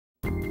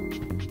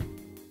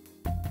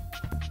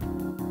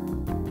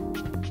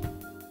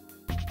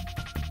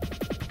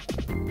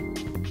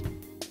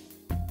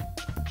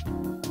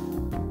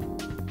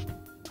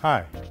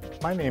Hi,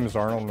 my name is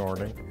Arnold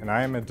Nordeng, and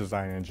I am a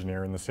design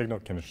engineer in the Signal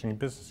Conditioning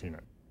Business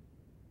Unit.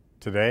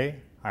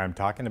 Today, I am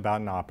talking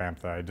about an op-amp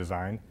that I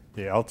designed,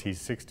 the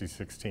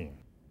LT6016.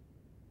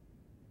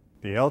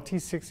 The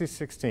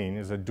LT6016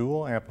 is a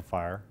dual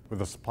amplifier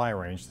with a supply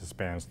range that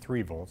spans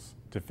 3 volts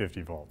to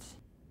 50 volts.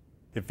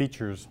 It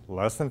features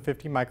less than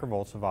 50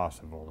 microvolts of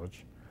offset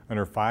voltage,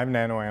 under 5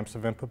 nanoamps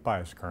of input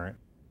bias current,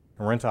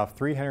 and runs off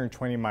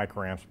 320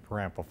 microamps per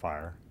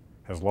amplifier,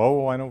 has low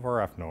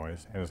 1/F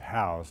noise, and is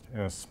housed in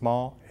a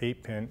small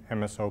 8-pin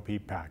MSOP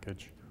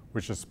package,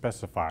 which is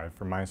specified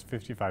from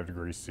 -55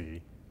 degrees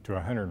C to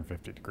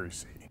 150 degrees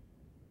C.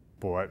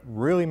 But what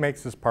really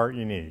makes this part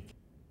unique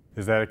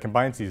is that it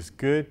combines these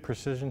good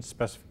precision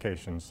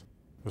specifications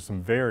with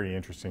some very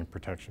interesting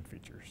protection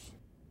features.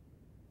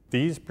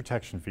 These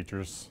protection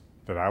features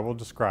that I will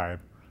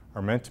describe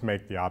are meant to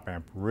make the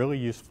op-amp really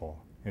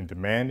useful in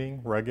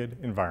demanding, rugged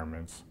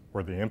environments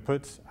where the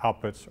inputs,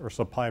 outputs, or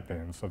supply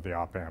pins of the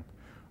op-amp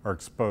are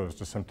exposed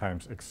to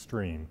sometimes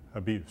extreme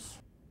abuse.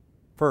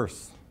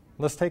 First,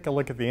 let's take a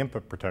look at the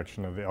input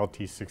protection of the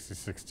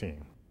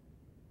LT6016.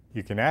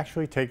 You can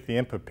actually take the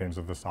input pins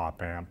of this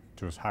op-amp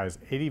to as high as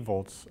 80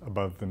 volts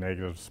above the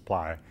negative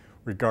supply,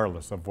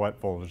 regardless of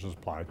what voltage is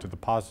applied to the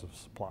positive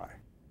supply.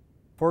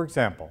 For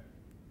example,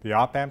 the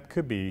op-amp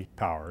could be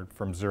powered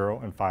from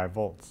 0 and 5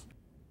 volts.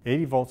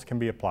 80 volts can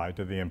be applied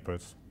to the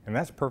inputs, and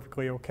that's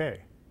perfectly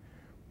okay.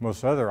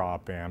 Most other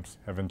op-amps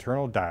have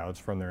internal diodes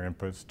from their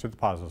inputs to the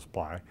positive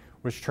supply,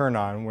 which turn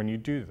on when you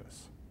do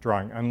this,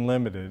 drawing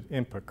unlimited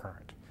input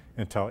current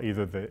until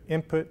either the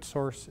input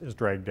source is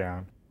dragged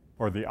down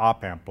or the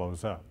op-amp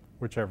blows up,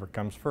 whichever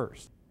comes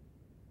first.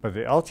 But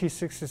the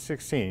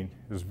LT6016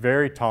 is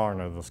very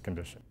tolerant of this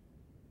condition,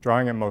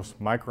 drawing at most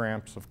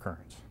microamps of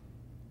current.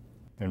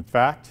 In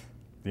fact,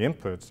 the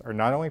inputs are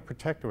not only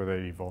protected with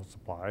 80 volts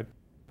applied,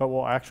 but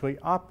will actually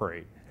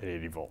operate at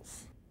 80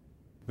 volts.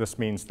 This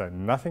means that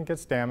nothing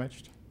gets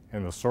damaged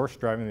and the source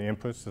driving the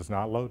inputs is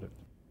not loaded.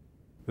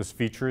 This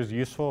feature is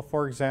useful,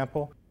 for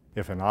example,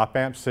 if an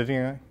op-amp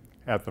sitting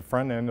at the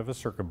front end of a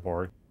circuit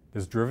board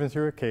is driven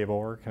through a cable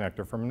or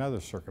connector from another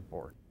circuit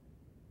board.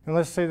 And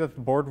let's say that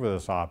the board with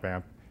this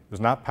op-amp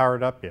is not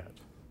powered up yet,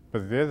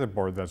 but the other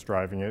board that's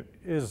driving it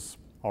is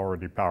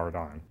already powered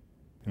on.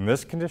 In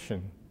this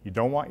condition, you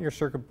don't want your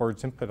circuit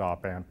board's input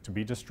op-amp to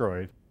be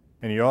destroyed,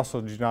 and you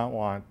also do not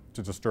want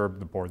to disturb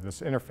the board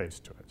that's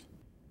interfaced to it.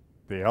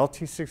 The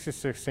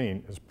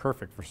LT6016 is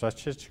perfect for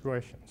such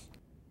situations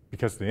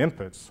because the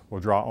inputs will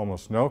draw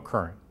almost no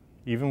current,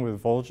 even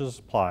with voltages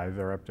applied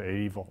that are up to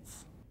 80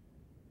 volts.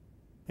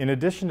 In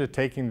addition to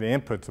taking the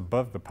inputs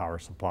above the power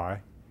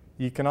supply,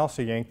 you can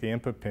also yank the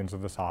input pins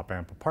of this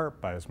op-amp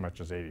apart by as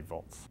much as 80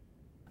 volts.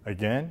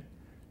 Again,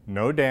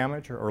 no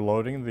damage or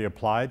loading of the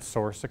applied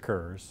source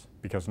occurs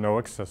because no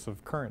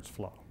excessive currents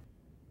flow.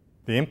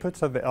 The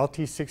inputs of the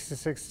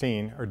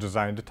LT6016 are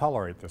designed to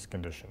tolerate this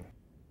condition.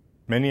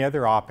 Many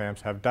other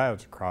op-amps have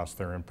diodes across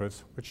their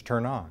inputs which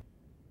turn on,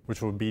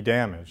 which will be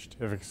damaged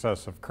if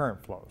excessive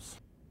current flows.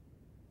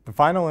 The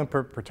final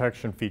input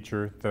protection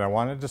feature that I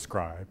want to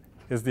describe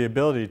is the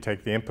ability to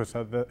take the inputs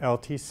of the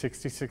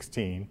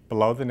LT6016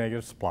 below the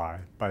negative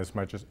supply by as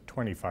much as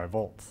 25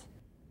 volts.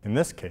 In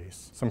this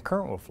case, some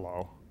current will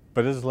flow,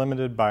 but is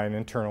limited by an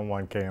internal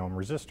 1K ohm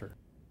resistor.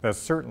 That's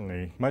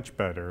certainly much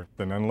better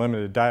than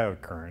unlimited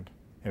diode current,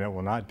 and it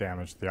will not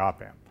damage the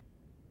op-amp.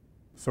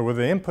 So with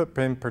the input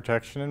pin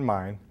protection in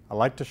mind, I'd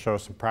like to show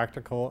some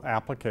practical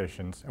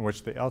applications in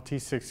which the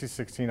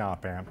LT6016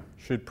 op-amp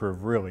should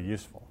prove really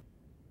useful.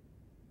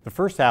 The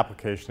first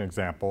application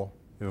example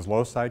is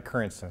low-side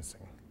current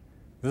sensing.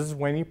 This is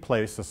when you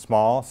place a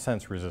small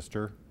sense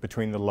resistor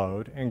between the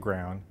load and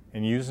ground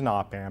and use an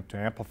op-amp to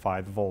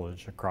amplify the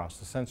voltage across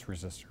the sense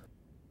resistor,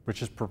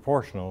 which is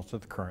proportional to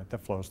the current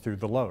that flows through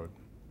the load.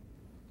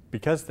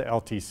 Because the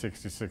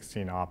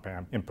LT6016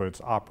 op-amp inputs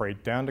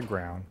operate down to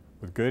ground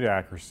with good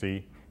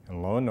accuracy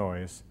and low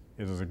noise,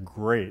 it is a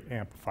great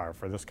amplifier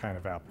for this kind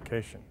of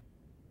application.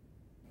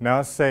 Now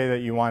let's say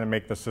that you want to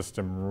make the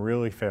system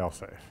really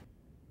fail-safe.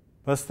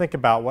 Let's think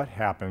about what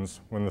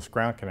happens when this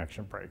ground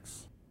connection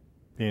breaks.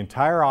 The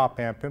entire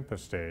op-amp input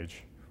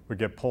stage would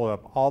get pulled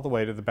up all the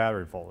way to the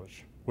battery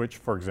voltage, which,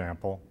 for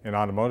example, in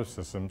automotive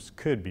systems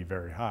could be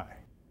very high.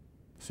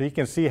 So you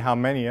can see how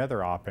many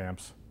other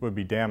op-amps would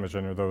be damaged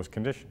under those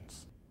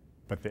conditions.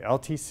 But the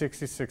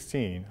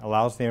LT6016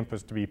 allows the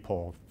inputs to be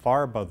pulled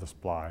far above the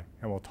supply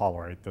and will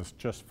tolerate this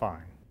just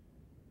fine.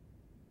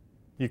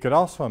 You could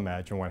also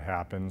imagine what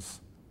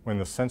happens when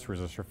the sense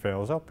resistor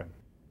fails open.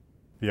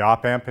 The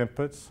op-amp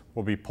inputs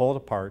will be pulled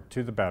apart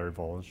to the battery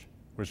voltage,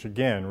 which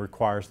again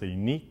requires the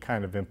unique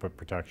kind of input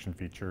protection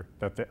feature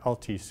that the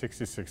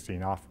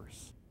LT6016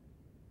 offers.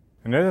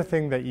 Another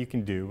thing that you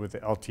can do with the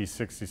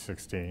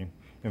LT6016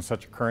 in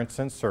such a current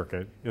sense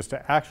circuit is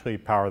to actually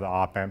power the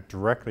op-amp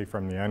directly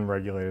from the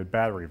unregulated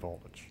battery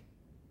voltage.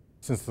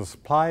 Since the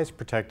supply is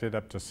protected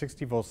up to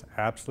 60 volts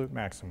absolute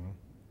maximum,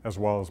 as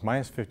well as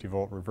 -50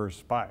 volt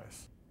reverse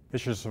bias, it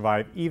should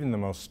survive even the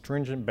most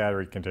stringent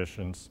battery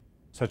conditions,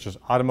 such as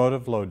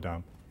automotive load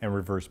dump and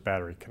reverse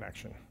battery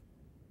connection.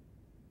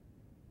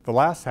 The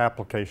last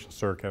application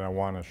circuit I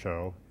want to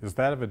show is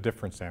that of a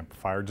difference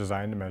amplifier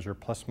designed to measure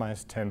plus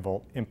minus 10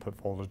 volt input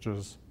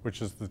voltages,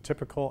 which is the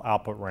typical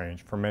output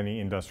range for many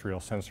industrial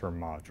sensor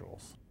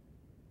modules.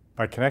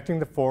 By connecting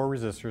the 4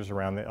 resistors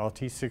around the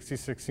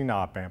LT6016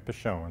 op amp as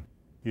shown,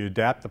 you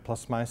adapt the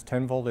plus minus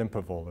 10 volt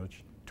input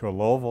voltage to a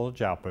low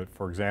voltage output,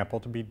 for example,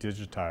 to be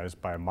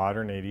digitized by a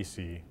modern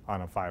ADC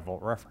on a 5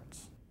 volt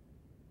reference.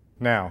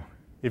 Now,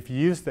 if you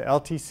use the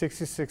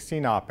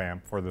LT6016 op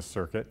amp for this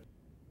circuit,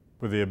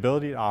 with the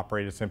ability to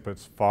operate its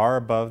inputs far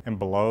above and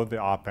below the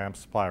op amp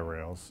supply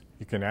rails,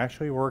 you can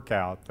actually work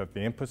out that the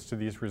inputs to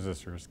these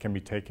resistors can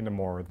be taken to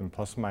more than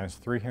plus or minus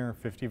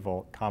 350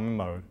 volt common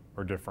mode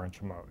or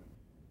differential mode.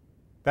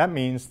 That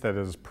means that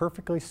it is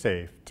perfectly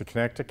safe to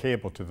connect a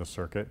cable to the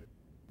circuit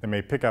that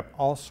may pick up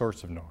all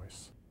sorts of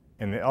noise,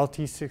 and the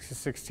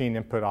LT6016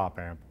 input op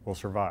amp will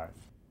survive.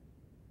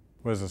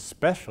 What is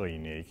especially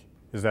unique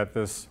is that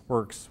this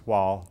works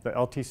while the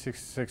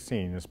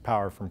LT6016 is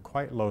powered from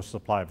quite low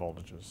supply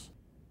voltages,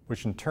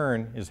 which in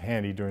turn is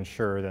handy to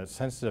ensure that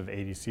sensitive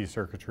ADC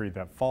circuitry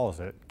that follows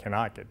it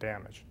cannot get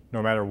damaged,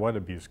 no matter what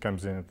abuse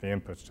comes in at the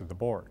inputs to the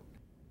board.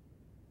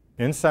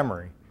 In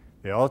summary,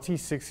 the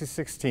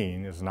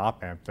LT6016 is an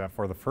op amp that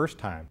for the first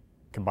time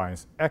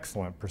combines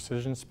excellent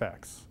precision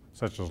specs,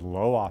 such as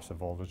low offset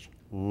voltage,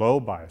 low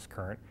bias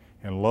current,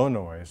 and low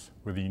noise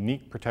with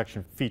unique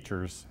protection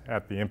features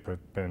at the input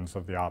pins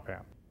of the op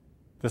amp.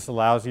 This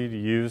allows you to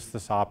use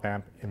this op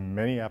amp in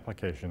many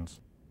applications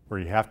where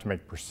you have to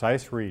make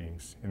precise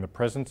readings in the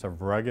presence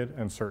of rugged,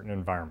 uncertain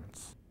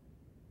environments.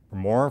 For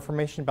more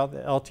information about the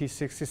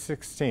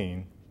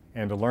LT6016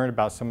 and to learn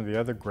about some of the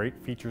other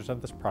great features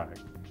of this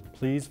product,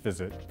 please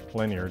visit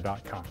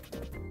linear.com.